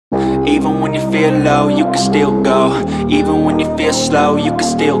Even when you feel low, you can still go. Even when you feel slow, you can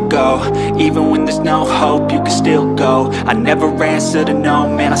still go. Even when there's no hope, you can still go. I never answer to no,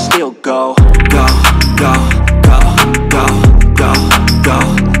 man, I still go. Go, go, go, go, go, go,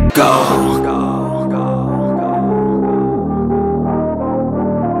 go.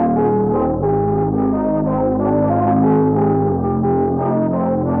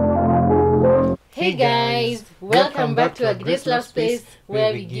 Hey guys, welcome back to A Grace Love Space,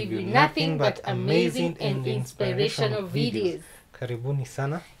 where we give you nothing but amazing and inspirational videos. Karibuni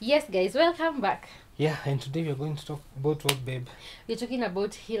sana. Yes guys, welcome back. Yeah, and today we're going to talk about what, babe? We're talking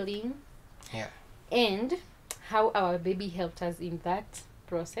about healing. Yeah. And how our baby helped us in that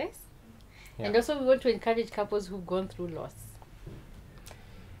process. Yeah. And also we want to encourage couples who've gone through loss.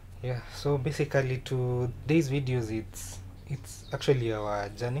 Yeah, so basically today's videos, it's actually our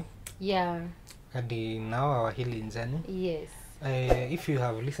journey. Yeah. And now our healing journey. Yes. If you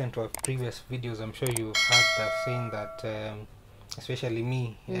have listened to our previous videos, I'm sure you heard us saying that, especially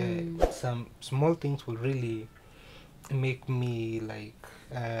me, some small things will really make me like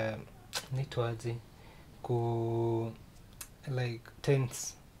go like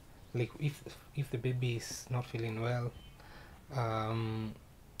tense. Like if the baby is not feeling well,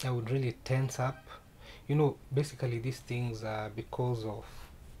 I would really tense up. You know, basically these things are because of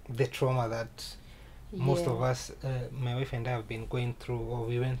the trauma that most of us, my wife and I, have been going through, or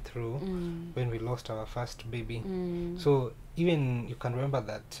we went through when we lost our first baby. So even you can remember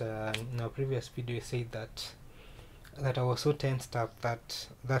that in our previous video you said that I was so tensed up that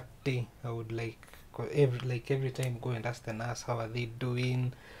day I would every time go and ask the nurse how are they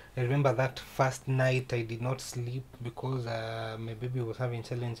doing. I remember that first night I did not sleep because my baby was having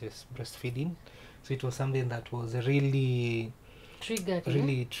challenges breastfeeding, so it was something that was really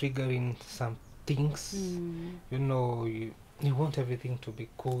triggering some things. You know, you want everything to be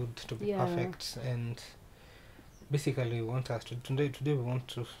good, to be perfect, and basically we want us to today we want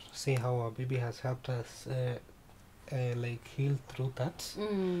to see how our baby has helped us like heal through that,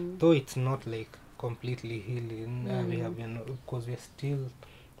 though it's not like completely healing. We have, you know, because we're still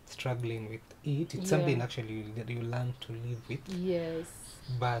struggling with it. It's something actually that you learn to live with. Yes.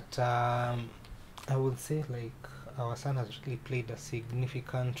 But I would say like our son has really played a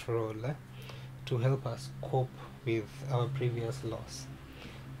significant role to help us cope with our previous loss.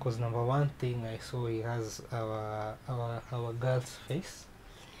 Because number one thing I saw, he has our girl's face.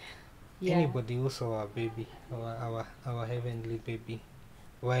 Anybody who saw our baby, our heavenly baby,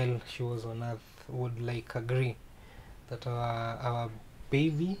 while she was on earth, would like agree that our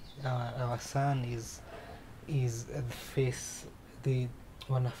baby, our son is the face, the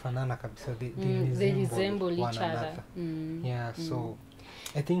wanafanana kabisa, they resemble each other. So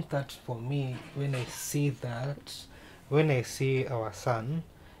I think that for me, when I see our son,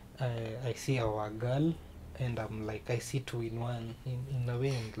 I see our girl, and I'm like, I see two in one in a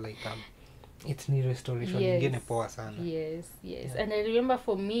way, and like it's new restoration. Yes. And I remember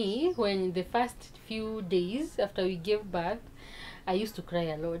for me, when the first few days after we gave birth, I used to cry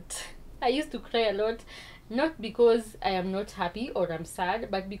a lot. Not because I am not happy or I'm sad,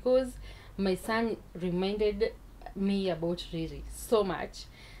 but because my son reminded me about Riri so much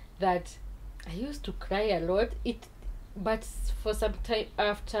that I used to cry a lot. But for some time,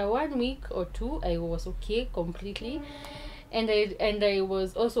 after 1 week or two, I was okay completely, and I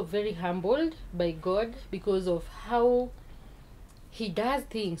was also very humbled by God because of how he does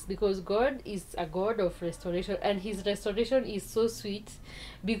things, because God is a God of restoration, and his restoration is so sweet.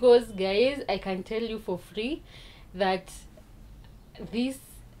 Because guys, I can tell you for free that this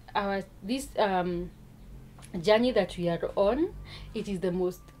journey that we are on, it is the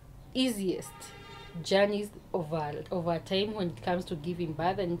most easiest journeys of our time when it comes to giving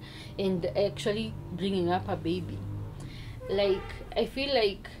birth and actually bringing up a baby. Like, I feel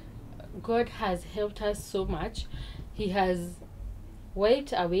like God has helped us so much. He has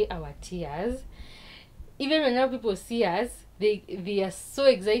wiped away our tears. Even when now people see us, they are so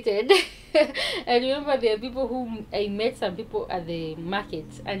excited. I remember there are people who I met, some people at the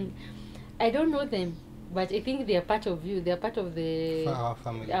market, and I don't know them, but I think they are part of you. They are part of our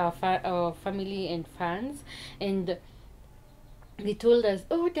family, our family and fans. And they told us,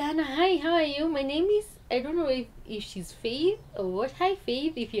 "Oh, Dana, hi, how are you? My name is," I don't know if she's Faith or what. Hi,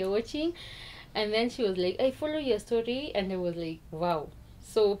 Faith, if you're watching. And then she was like, "I follow your story," and I was like, "Wow."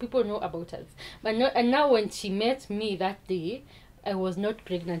 So people know about us. And now when she met me that day, I was not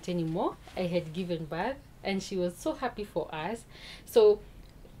pregnant anymore. I had given birth, and she was so happy for us. So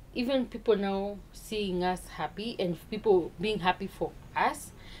even people now seeing us happy and people being happy for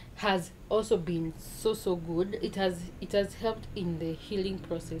us has also been so good. It has helped in the healing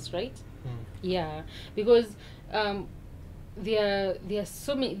process, right? Yeah, because there are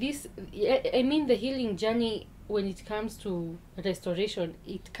so many this I mean the healing journey, when it comes to restoration,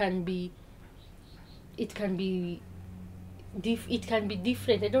 it can be different.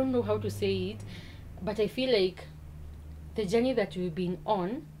 I don't know how to say it, but I feel like the journey that we've been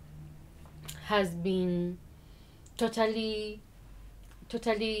on has been totally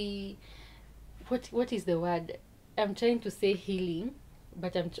what is the word? I'm trying to say healing,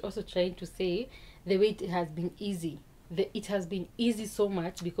 but I'm also trying to say the way it has been easy. It has been easy so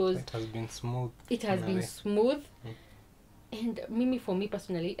much because it has been smooth. It has been smooth. And Mimi, for me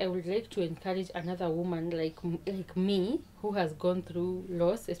personally, I would like to encourage another woman like me who has gone through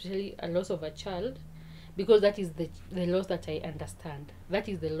loss, especially a loss of a child, because that is the loss that I understand. That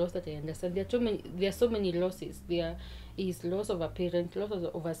is the loss that I understand. There are so many losses. There is loss of a parent, loss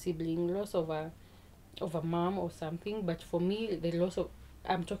of a sibling, loss of a mom or something. But for me,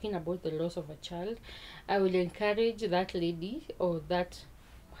 I'm talking about the loss of a child. I will encourage that lady or that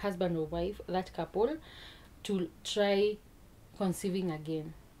husband or wife, that couple, to try conceiving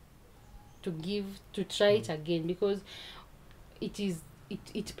again, to try it again, because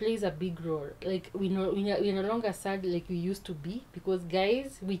it plays a big role. Like we're no longer sad like we used to be, because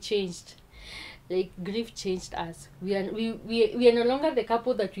guys, we changed. Like grief changed us. We are no longer the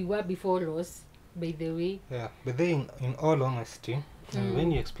couple that we were before loss, by the way. Yeah, but then in all honesty,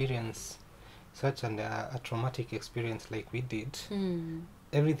 when you experience such a traumatic experience like we did,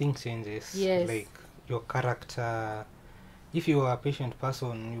 everything changes. Yes. Like your character. If you are a patient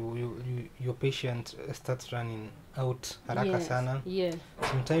person, your patient starts running out haraka sana. Yes.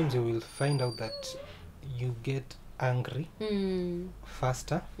 Sometimes you will find out that you get angry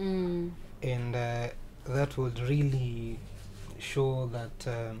faster, and that would really show that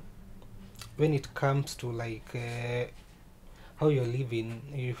when it comes to like how you're living,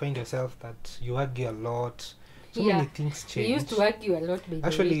 you find yourself that you argue a lot. So many things change. We used to argue a lot.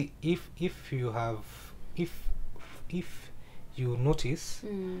 Actually, if you notice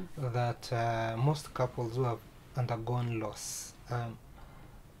that most couples who have undergone loss,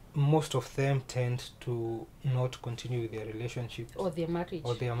 most of them tend to not continue with their relationship or their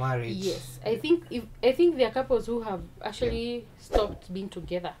marriage. Yes, I think there are couples who have actually stopped being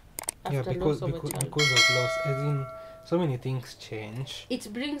together after because loss of a child. because of loss. As in, so many things change.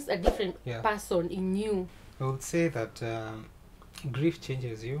 It brings a different person in you. I would say that grief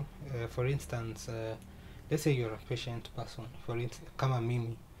changes you. For instance, let's say you're a patient person. For instance, kama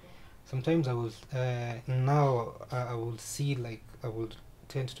mimi, sometimes I will now I will see like I would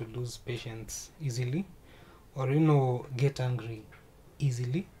tend to lose patience easily, or get angry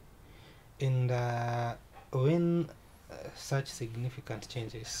easily, and when such significant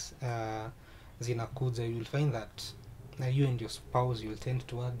changes zinakuja, you will find that you and your spouse, you will tend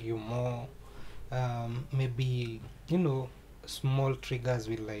to argue more. Maybe small triggers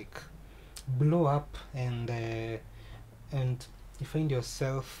will like blow up, and you find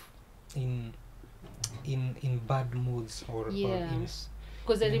yourself in bad moods or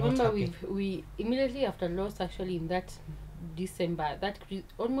because I remember we immediately after loss, actually in that December,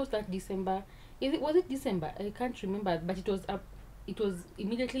 almost that December, was it December? I can't remember, but it was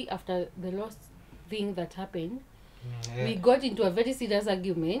immediately after the loss thing that happened. We got into a very serious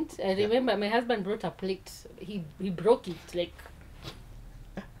argument. I remember my husband brought a plate. He broke it like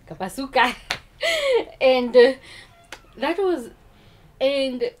kapasuka, and that was.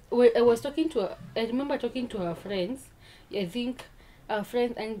 And I was talking to. I remember talking to our friends. I think our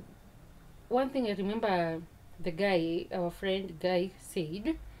friends, and one thing I remember, our friend guy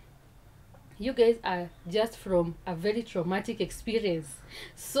said, "You guys are just from a very traumatic experience."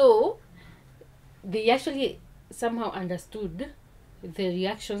 So they actually somehow understood the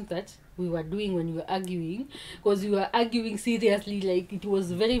reactions that we were doing when we were arguing, because we were arguing seriously, like it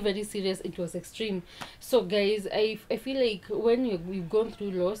was very, very serious. It was extreme. So guys, I feel like when we've gone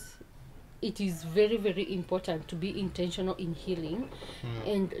through loss, it is very, very important to be intentional in healing,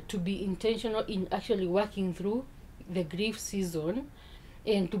 and to be intentional in actually working through the grief season,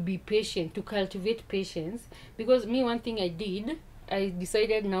 and to be patient, to cultivate patience. Because me, one thing I did, I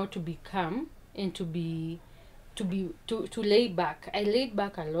decided now to be calm and to lay back. I laid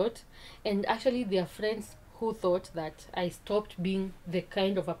back a lot, and actually there are friends who thought that I stopped being the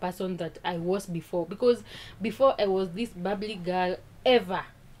kind of a person that I was before, because before I was this bubbly girl.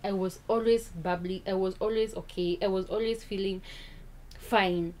 I was always bubbly, I was always okay, I was always feeling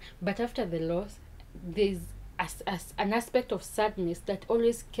fine. But after the loss, there's an aspect of sadness that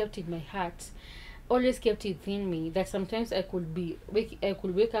always kept in my heart. always kept it within me that sometimes I could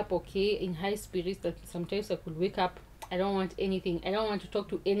wake up okay in high spirits, that sometimes I could wake up, I don't want anything, I don't want to talk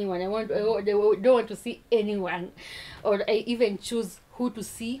to anyone, I don't want to see anyone, or I even choose who to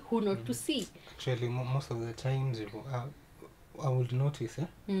see, who not to see. Actually, most of the times I would notice,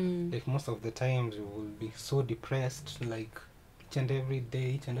 like most of the times you will be so depressed, like each and every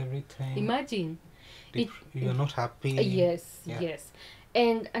day, each and every time. Imagine. You're not happy. Yes.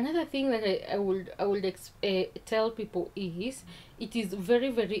 And another thing that I would tell people is, it is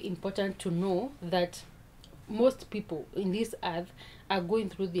very, very important to know that most people in this earth are going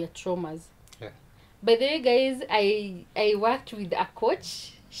through their traumas. Yeah. By the way, guys, I worked with a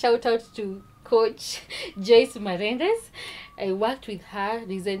coach. Shout out to Coach Joyce Marendes. I worked with her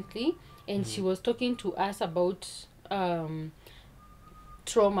recently, and she was talking to us about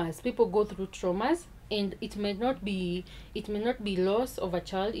traumas. People go through traumas, and it may not be loss of a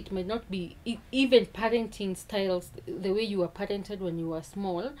child, it may not be even parenting styles, the way you were parented when you were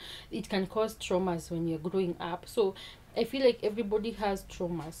small, it can cause traumas when you're growing up. So I feel like everybody has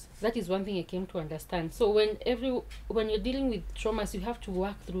traumas. That is one thing I came to understand. So when you're dealing with traumas, you have to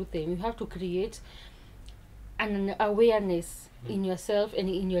work through them. You have to create an awareness in yourself and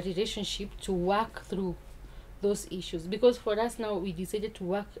in your relationship to work through those issues. Because for us now, we decided to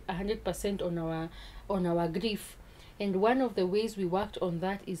work 100% on our grief, and one of the ways we worked on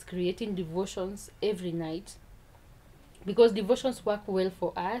that is creating devotions every night, because devotions work well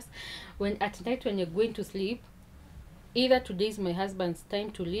for us. When at night, when you're going to sleep, either today is my husband's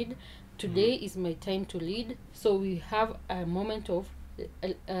time to lead, today is my time to lead, so we have a moment of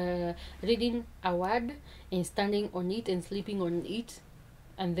reading a word and standing on it and sleeping on it,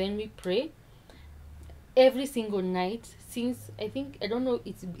 and then we pray every single night since, I don't know,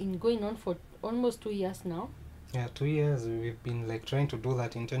 it's been going on for almost 2 years now. Yeah, 2 years we've been like trying to do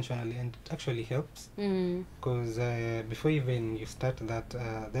that intentionally, and it actually helps, because before even you start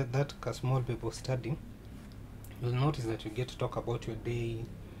that small Bible study, you'll notice that you get to talk about your day,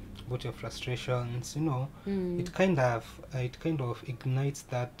 about your frustrations, it kind of ignites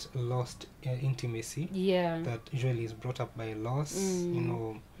that lost intimacy that usually is brought up by loss,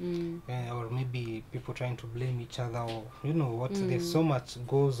 or maybe people trying to blame each other, or what, there's so much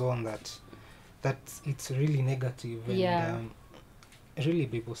goes on that it's really negative. And really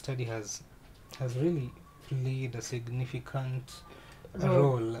Bible study has really played a significant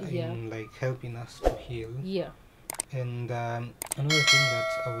role in like helping us to heal. And another thing that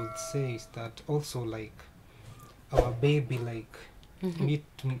I would say is that also, like, our baby, like,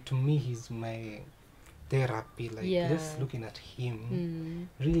 to me, he's my therapy. Like, just looking at him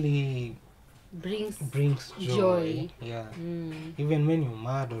really brings joy. Yeah. Even when you're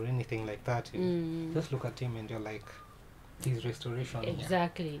mad or anything like that, you just look at him and you're like, his restoration.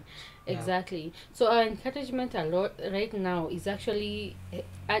 Exactly. So our encouragement a lot right now is actually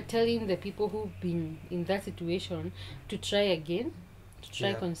telling the people who've been in that situation to try again, to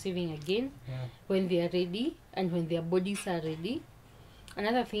try conceiving again when they are ready and when their bodies are ready.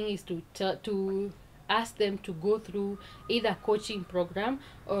 Another thing is to ask them to go through either coaching program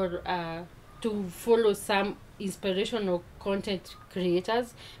or to follow some inspirational content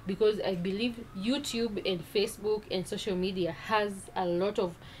creators, because I believe YouTube and Facebook and social media has a lot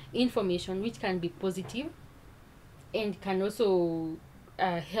of information which can be positive and can also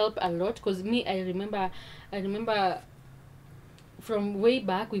help a lot. Because I remember from way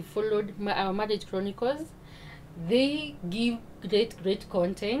back we followed our Marriage Chronicles. They give great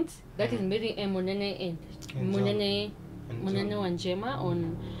content. That is Mary M. Monene and Monene Wanjema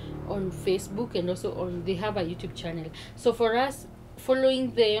on Facebook, and also they have a YouTube channel. So for us,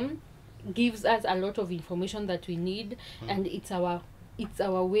 following them gives us a lot of information that we need, and it's our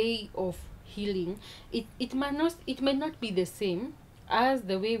way of healing. It might not be the same as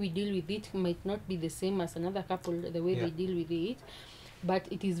the way we deal with it, might not be the same as another couple, the way they deal with it, but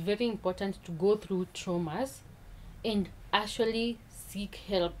it is very important to go through traumas and actually seek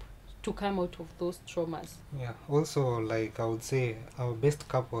help to come out of those traumas. Yeah. Also, like, I would say our best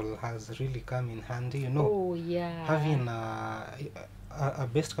couple has really come in handy, having a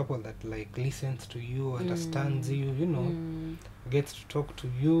best couple that like listens to you, understands you, gets to talk to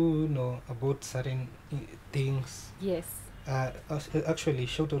you, about certain things. Actually,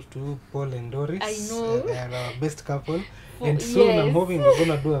 shout out to Paul and Doris. I know. They are our best couple. Oh, And soon I'm yes. hoping we're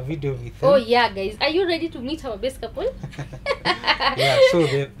gonna do a video with them. Oh yeah, guys, are you ready to meet our best couple? Yeah, so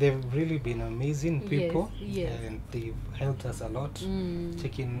they've really been amazing people. Yes. And they've helped us a lot, Mm.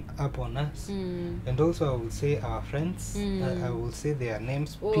 checking up on us. Mm. And also I will say our friends, Mm. I will say their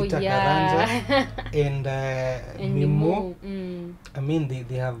names, Oh Peter yeah. Karanja and And Mimo. Mm. I mean,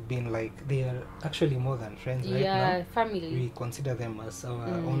 they have been like, they are actually more than friends right Yeah, now. family. We consider them as our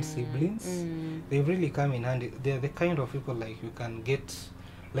own siblings. Mm. They really come in handy. They're the kind of people like you can get,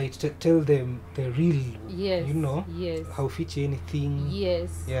 like tell them the real, Yes. you know, Yes. how fit anything.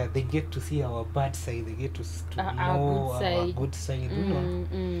 Yes. Yeah, they get to see our bad side. They get to Our know good our side. good side, you know.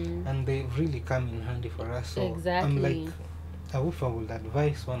 Mm. And they really come in handy for us. So I'm Exactly. like, I would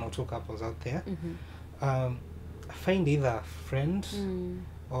advise one or two couples out there, Mhm. find either a friend Mm.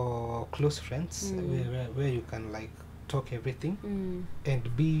 or close friends where you can like talk everything Mm.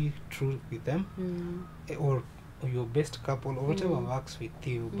 and be true with them, Mm. or your best couple or whatever works with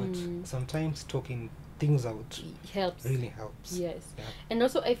you. But sometimes talking things out Helps. really helps. Yes. Yeah. And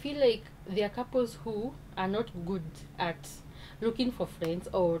also I feel like there are couples who are not good at looking for friends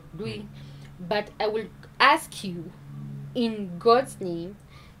or doing, but I will ask you, in God's name,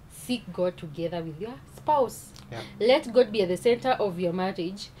 seek God together with your spouse. Yeah. Let God be at the center of your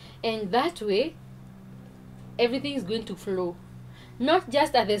marriage, and that way everything is going to flow. Not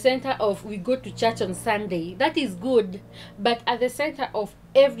just at the center of we go to church on Sunday, that is good, but at the center of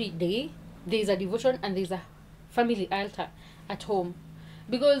every day there is a devotion and there is a family altar at home,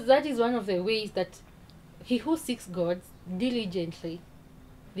 because that is one of the ways that he who seeks God diligently,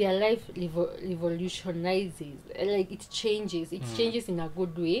 their life revolutionizes, like it changes in a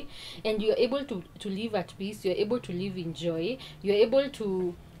good way, and you're able to live at peace, you're able to live in joy, you're able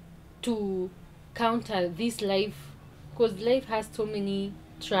to counter this life, because life has so many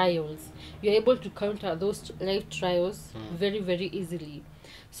trials. You're able to counter those life trials very, very easily.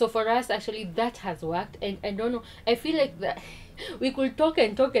 So for us, actually, that has worked. And I don't know, I feel like that we could talk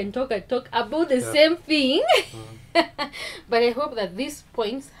about the same thing. But I hope that these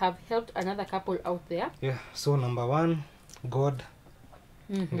points have helped another couple out there. Yeah, so number one, God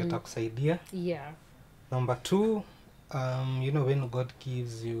ngatakusaidia. Yeah. Number two, you know, when God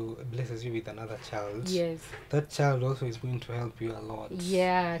blesses you with another child, Yes. that child also is going to help you a lot.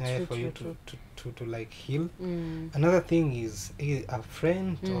 Yeah, true, for true, you true. to like heal. Mm. Another thing is a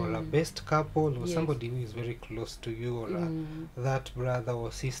friend or a best couple or Yes. somebody who is very close to you, or that brother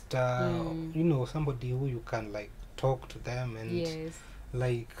or sister, or, you know, somebody who you can like talk to them and Yes.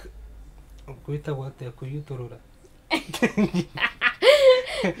 like kuita wate kuyuturura.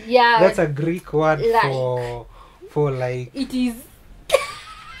 Yeah. That's a Greek word Like- for like It is.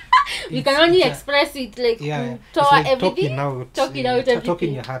 We it's- can only it's a- express it like yeah, it's to like everything. talking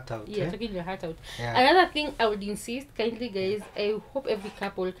Everything. your heart out. Yeah, talking your heart out. Yeah. Another thing I would insist, kindly guys, I hope every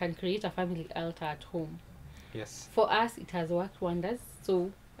couple can create a family altar at home. Yes. For us, it has worked wonders.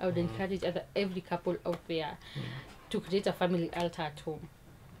 So I would encourage every couple out there to create a family altar at home.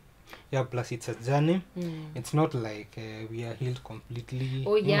 Yeah, plus it's a journey. Mm. It's not like we are healed completely.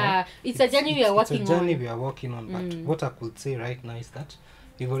 Oh you know. yeah, it's a journey we are working It's a journey on. we are working on. But what I could say right now is that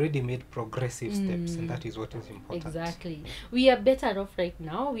we've already made progressive steps, and that is what is important. Exactly. We are better off right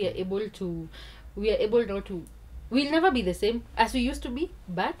now. We are able now to, we'll never be the same as we used to be,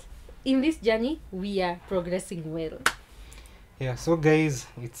 but in this journey we are progressing well. Yeah, so guys,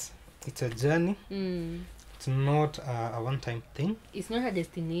 it's a journey. Mm. It's not a one-time thing. It's not a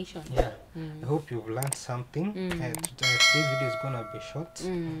destination. Yeah. I hope you've learned something. Today's video is gonna be short,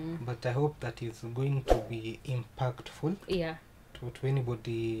 but I hope that it's going to be impactful Yeah. to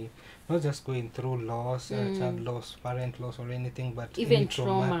anybody, not just going through loss, child loss, parent loss, or anything, but Even any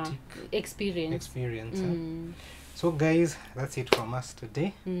trauma traumatic experience. So guys, that's it from us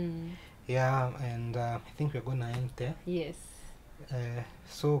today. Mm. Yeah, and I think we're gonna end there. Yes.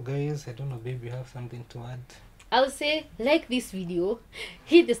 So guys, I don't know, babe, you have something to add? I'll say, like this video,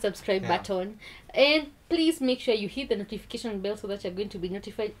 hit the subscribe button, and please make sure you hit the notification bell so that you're going to be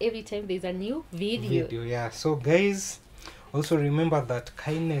notified every time there's a new video. Yeah. So guys, also remember that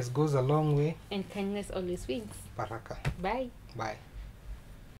kindness goes a long way. And kindness always wins. Baraka. Bye. Bye.